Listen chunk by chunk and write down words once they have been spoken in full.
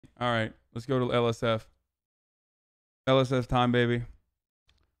All right, let's go to LSF. LSF time, baby.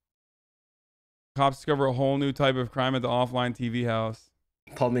 Cops discover a whole new type of crime at the offline TV house.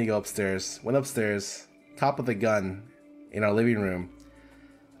 Told me to go upstairs. Went upstairs. Cop with a gun in our living room.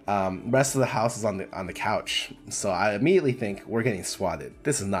 Rest of the house is on the couch. So I immediately think we're getting swatted.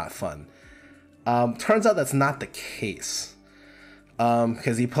 This is not fun. Turns out that's not the case.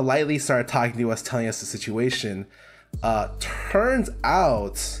 Because he politely started talking to us, telling us the situation. Turns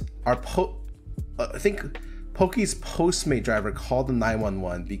out our I think Pokey's Postmate driver called the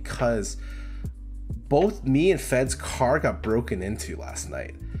 911 because both me and Fed's car got broken into last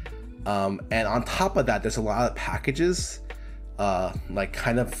night. And on top of that, there's a lot of packages like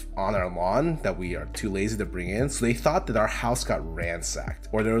kind of on our lawn that we are too lazy to bring in. So they thought that our house got ransacked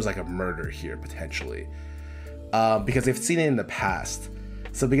or there was like a murder here potentially. Because they've seen it in the past.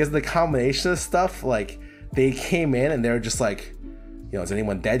 So because of the combination of stuff, like they came in and they were just like, you know, is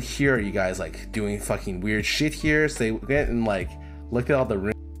anyone dead here? Are you guys like doing fucking weird shit here? So they went and like looked at all the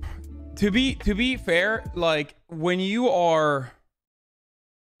rooms. To be fair, like when you are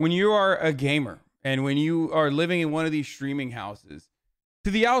a gamer and when you are living in one of these streaming houses,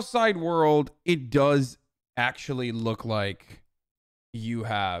 to the outside world, it does actually look like you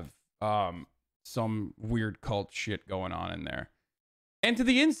have some weird cult shit going on in there. And to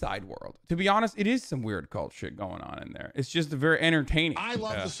the inside world, to be honest, it is some weird cult shit going on in there. It's just very entertaining. I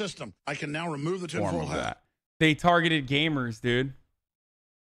love the system. I can now remove the tinfoil hat. They targeted gamers, dude.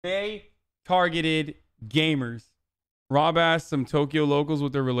 They targeted gamers. Rob asked some Tokyo locals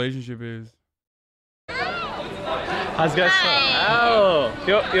what their relationship is. How's it going? Oh,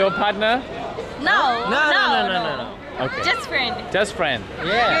 your partner? No. Okay. Just friend. Just friend.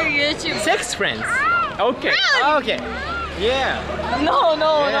 Yeah. Your YouTube. 6 friends. Okay. Really? Okay. Yeah. No,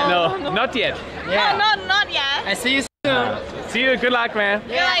 not yet. Yeah. No, not yet. I see you soon. See you. Good luck, man.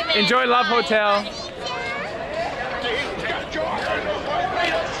 Yeah. Enjoy Love Hotel.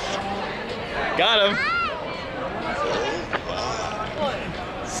 Got him.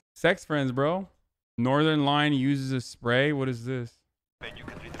 Sex friends, bro. Northern Line uses a spray. What is this?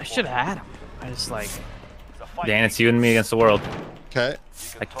 I should have had him. I just like. Dan, it's you and me against the world. Okay.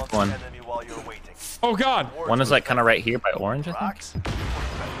 I took one. Oh God. One is like kind of right here by orange, I think.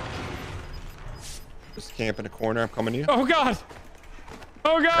 Just camp in a corner. I'm coming to you. Oh God.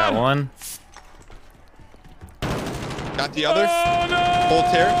 Oh God. Got one. Got the other. Oh no. Full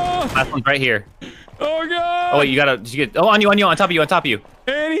tear. Last one's right here. Oh God. Oh wait, you gotta. Did you get? Oh, on you, on top of you.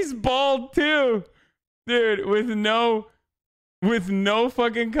 And he's bald too, dude. With no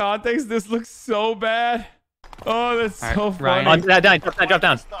fucking context, this looks so bad. Oh, that's so funny. Oh, drop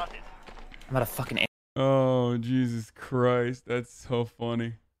down. I'm out of fucking. Oh Jesus Christ, that's so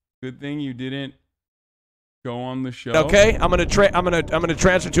funny. Good thing you didn't go on the show. Okay, I'm gonna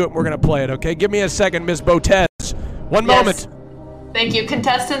transfer to it. And we're gonna play it. Okay, give me a second, Miss Botez. One moment. Thank you.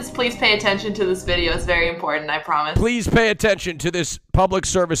 Contestants, please pay attention to this video. It's very important, I promise. Please pay attention to this public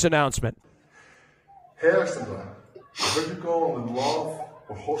service announcement. Hey Alexandra, I heard you go on the Love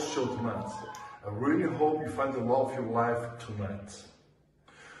or Host show tonight. I really hope you find the love of your life tonight.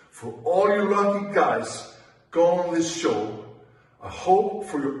 For all you lucky guys going on this show, I hope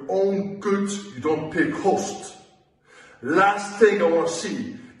for your own good you don't pick host. Last thing I want to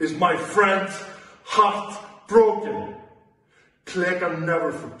see is my friend's heart broken. Clegg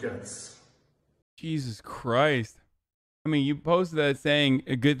never forgets. Jesus Christ. I mean, you posted that saying,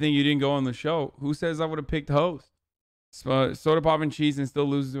 a good thing you didn't go on the show. Who says I would have picked host? Soda pop and cheese and still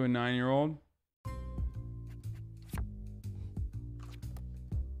loses to a 9-year-old?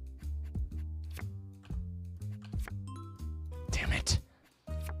 Damn it.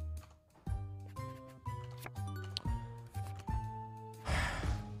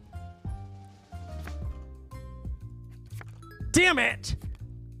 Damn it!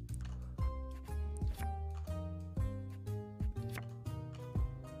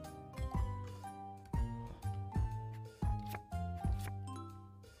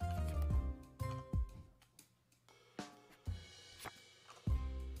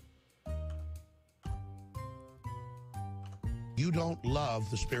 You don't love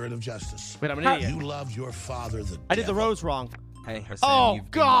the spirit of justice. Wait, I'm an idiot. You love your father, the I did the roads wrong. Hey, Hasan, oh,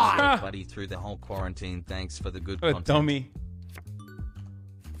 you've God! been my buddy through the whole quarantine. Thanks for the good content. Dummy.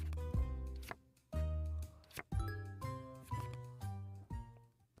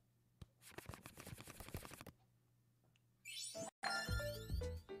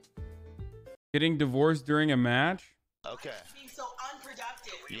 Getting divorced during a match? Okay. So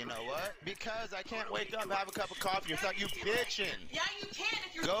unproductive. You know what? Because I can't wake up, have a cup of coffee without you bitching. Yeah, you can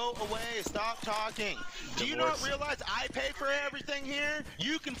if you're Go away. Stop talking. Do you not realize I pay for everything here?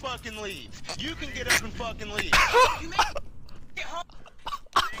 You can fucking leave. You can get up and fucking leave.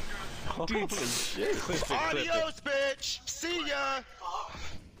 Holy shit. Adios, bitch. See ya.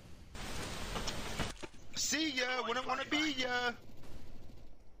 See ya. Wouldn't want to be ya.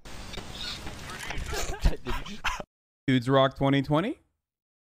 Dudes Rock 2020?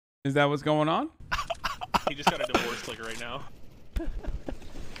 Is that what's going on? He just got a divorce clicker right now.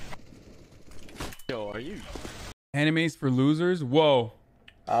 Yo, are you? Animes for losers? Whoa.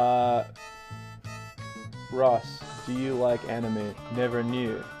 Ross, do you like anime? Never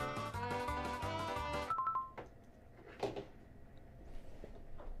knew.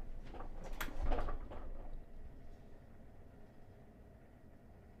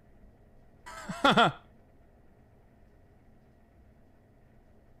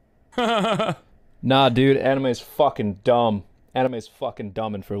 Nah, dude, anime is fucking dumb. Anime is fucking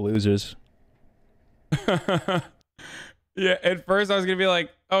dumb and for losers. Yeah, at first I was gonna be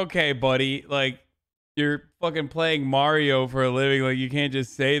like, okay, buddy, like, you're fucking playing Mario for a living, like, you can't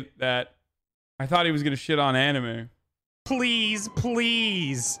just say that. I thought he was gonna shit on anime. Please,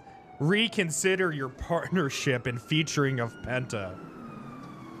 please reconsider your partnership and featuring of Penta.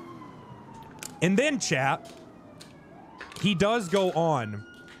 And then, chat, he does go on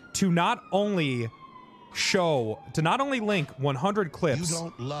to not only link 100 clips,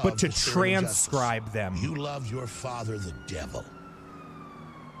 but to transcribe them. You love your father, the devil.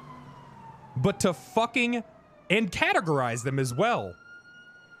 But to fucking and categorize them as well.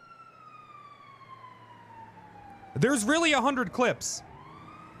 There's really 100 clips.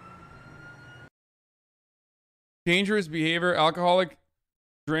 Dangerous behavior, alcoholic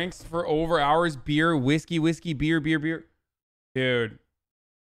drinks for over hours, beer, whiskey, beer.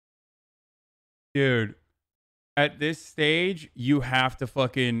 Dude. At this stage, you have to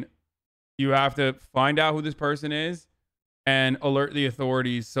find out who this person is and alert the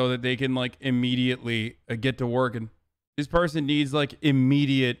authorities so that they can, like, immediately get to work. And this person needs, like,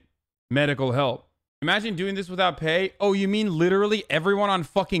 immediate medical help. Imagine doing this without pay. Oh, you mean literally everyone on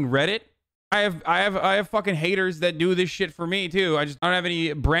fucking Reddit? I have fucking haters that do this shit for me too. I don't have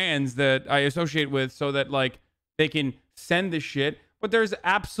any brands that I associate with so that, like, they can send this shit. But there's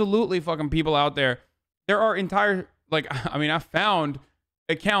absolutely fucking people out there. There are entire, like, I mean, I found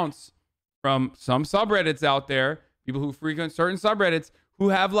accounts from some subreddits out there, people who frequent certain subreddits, who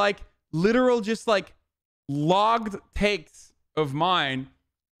have, like, literal just, like, logged takes of mine,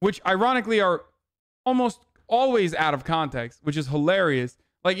 which ironically are almost always out of context, which is hilarious.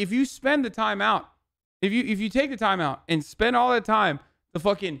 Like, if you spend the time out, if you take the time out and spend all that time to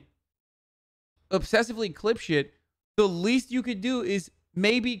fucking obsessively clip shit, the least you could do is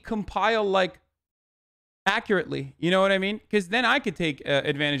maybe compile, like, accurately. You know what I mean? Because then I could take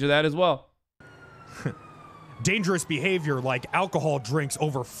advantage of that as well. Dangerous behavior like alcohol drinks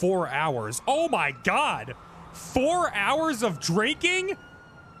over 4 hours. Oh my God. 4 hours of drinking?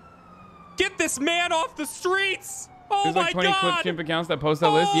 Get this man off the streets. Oh, there's like 20 my God. clip chimp accounts that post that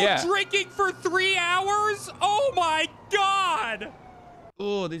list. Yeah. Drinking for 3 hours? Oh my God.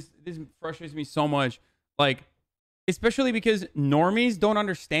 Oh, this frustrates me so much. Like, especially because normies don't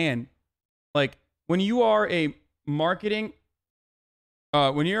understand. Like, when you are a marketing,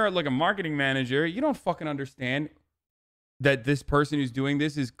 when you're like a marketing manager, you don't fucking understand that this person who's doing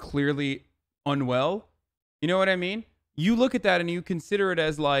this is clearly unwell. You know what I mean? You look at that and you consider it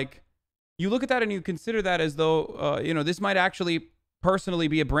as like, you look at that and you consider that as though, you know, this might actually personally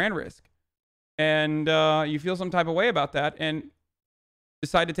be a brand risk. And you feel some type of way about that and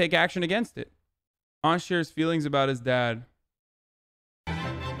decide to take action against it. On shares feelings about his dad.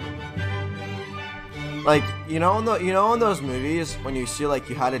 Like, you know in those movies when you see, like,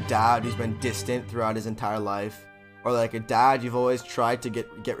 you had a dad who's been distant throughout his entire life, or like a dad you've always tried to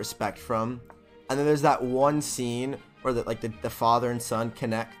get respect from, and then there's that one scene where the father and son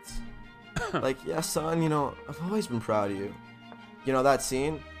connect. Like, yeah, son, you know, I've always been proud of you. You know that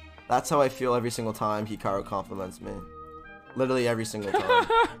scene? That's how I feel every single time Hikaru compliments me. Literally every single time.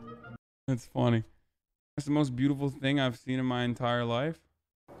 That's funny. That's the most beautiful thing I've seen in my entire life.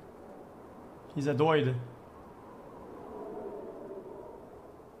 He's a doido.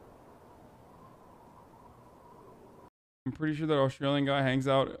 I'm pretty sure that Australian guy hangs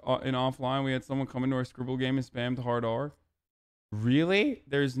out in offline. We had someone come into our Scribble game and spammed hard R. Really?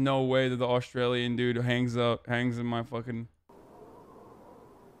 There's no way that the Australian dude hangs in my fucking...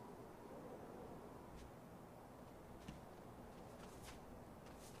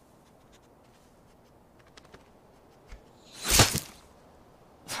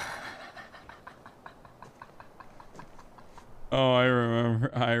 Oh, I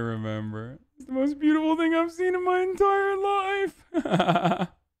remember. I remember. It's the most beautiful thing I've seen in my entire life.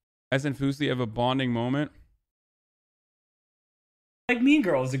 As and Foosey have a bonding moment. Like Mean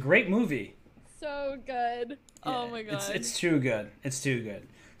Girls is a great movie. So good. Oh my god. It's too good. It's too good.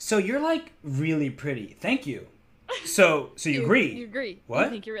 So you're like really pretty. Thank you. So you agree? You agree. What? I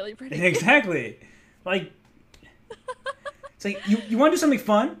think you're really pretty. Exactly. Like, it's like you want to do something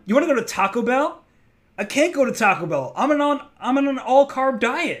fun? You want to go to Taco Bell? I can't go to Taco Bell. I'm on an all carb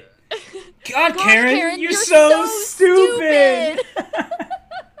diet. God, Karen, you're so stupid.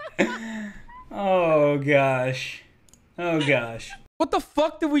 Oh gosh. Oh gosh. What the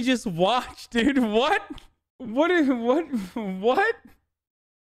fuck did we just watch, dude? What? What?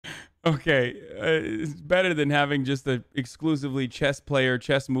 Okay, it's better than having just a exclusively chess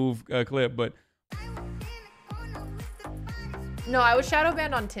move clip, but No, I was shadow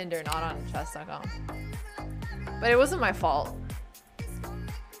banned on Tinder, not on chess.com. But it wasn't my fault.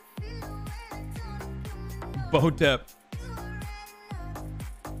 Botez.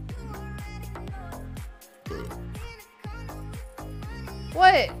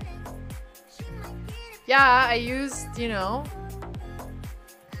 What? Yeah, I used, you know,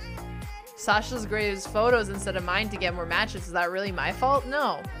 Sasha's Gray's photos instead of mine to get more matches. Is that really my fault?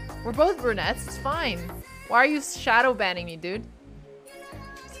 No. We're both brunettes. It's fine. Why are you shadow banning me, dude?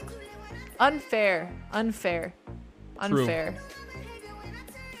 Unfair. Unfair. Unfair.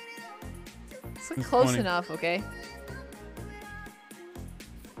 It's like close enough, okay?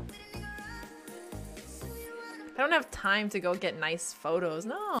 I don't have time to go get nice photos.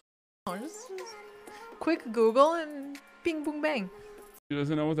 No. Just quick Google and bing boom bang. She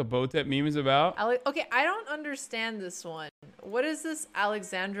doesn't know what the Botez meme is about? Okay, I don't understand this one. What is this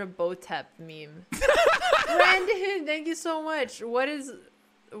Alexandra Botez meme? Brandon, thank you so much. What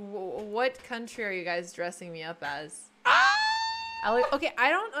country are you guys dressing me up as? Okay, I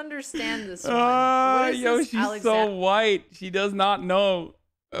don't understand this one. What is Yo, this she's so white. She does not know.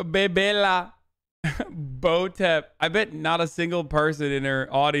 Bebela. Botez. I bet not a single person in her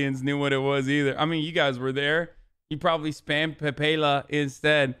audience knew what it was either. I mean, you guys were there. You probably spammed Pepela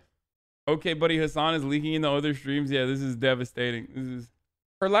instead. Okay, buddy Hasan is leaking in the other streams. Yeah, this is devastating.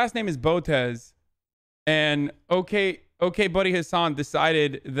 Her last name is Botez. And okay, buddy Hasan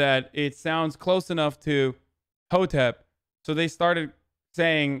decided that it sounds close enough to Hotep. So they started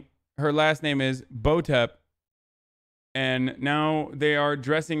saying her last name is Botez. And now they are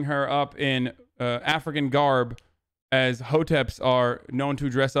dressing her up in African garb as Hoteps are known to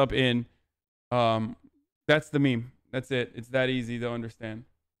dress up in. That's the meme. That's it. It's that easy to understand.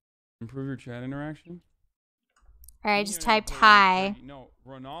 Improve your chat interaction. All right, I just typed hi. No,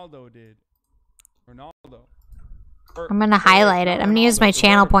 Ronaldo did. Ronaldo. I'm gonna highlight it. I'm gonna use my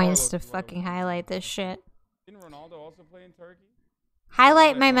channel points to fucking highlight this shit. Didn't Ronaldo also play in Turkey?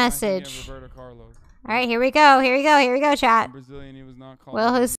 Highlight my message. All right, here we go. Here we go. Here we go, chat. Brazilian, he was not called.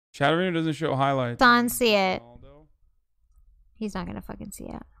 Will Hasan Chat doesn't show highlights. see it? He's not gonna fucking see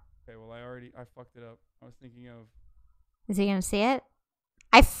it. Okay, well I fucked it up. I was thinking of. Is he gonna see it?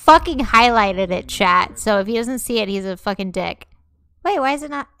 I fucking highlighted it, chat. So if he doesn't see it, he's a fucking dick. Wait, why is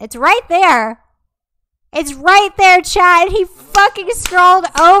it not? It's right there. It's right there, chat. He fucking scrolled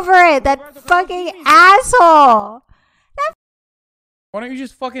over it. That fucking asshole. Why don't you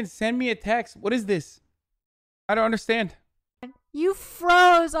just fucking send me a text? What is this? I don't understand. You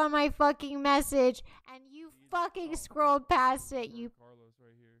froze on my fucking message and you fucking scrolled past it. You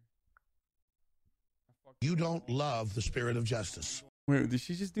don't love the spirit of justice. Wait, did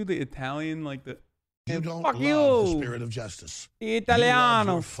she just do the Italian like the? You don't fuck love you. the spirit of justice.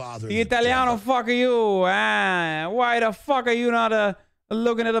 Italiano. Italiano, fuck you. Ah, why the fuck are you not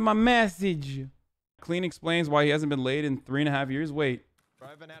looking at my message? Clean explains why he hasn't been laid in 3.5 years. Wait. I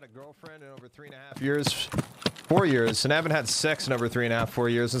haven't had a girlfriend in over 3.5 years, 4 years, and I haven't had sex in over 3.5, 4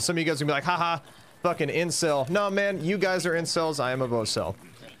 years. And some of you guys are gonna be like, haha, fucking incel. No, man, you guys are incels. I am a vocel.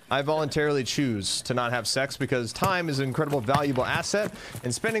 I voluntarily choose to not have sex because time is an incredible valuable asset,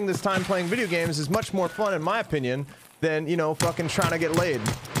 and spending this time playing video games is much more fun, in my opinion, than, you know, fucking trying to get laid.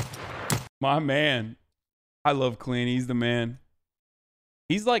 My man. I love Clean. He's the man.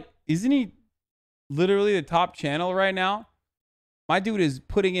 He's like, isn't he literally the top channel right now? My dude is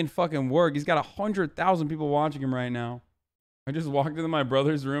putting in fucking work. He's got 100,000 people watching him right now. I just walked into my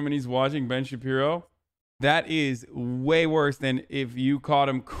brother's room and he's watching Ben Shapiro. That is way worse than if you caught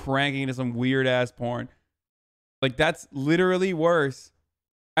him cranking into some weird ass porn. Like, that's literally worse.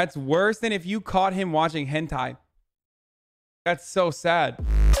 That's worse than if you caught him watching hentai. That's so sad.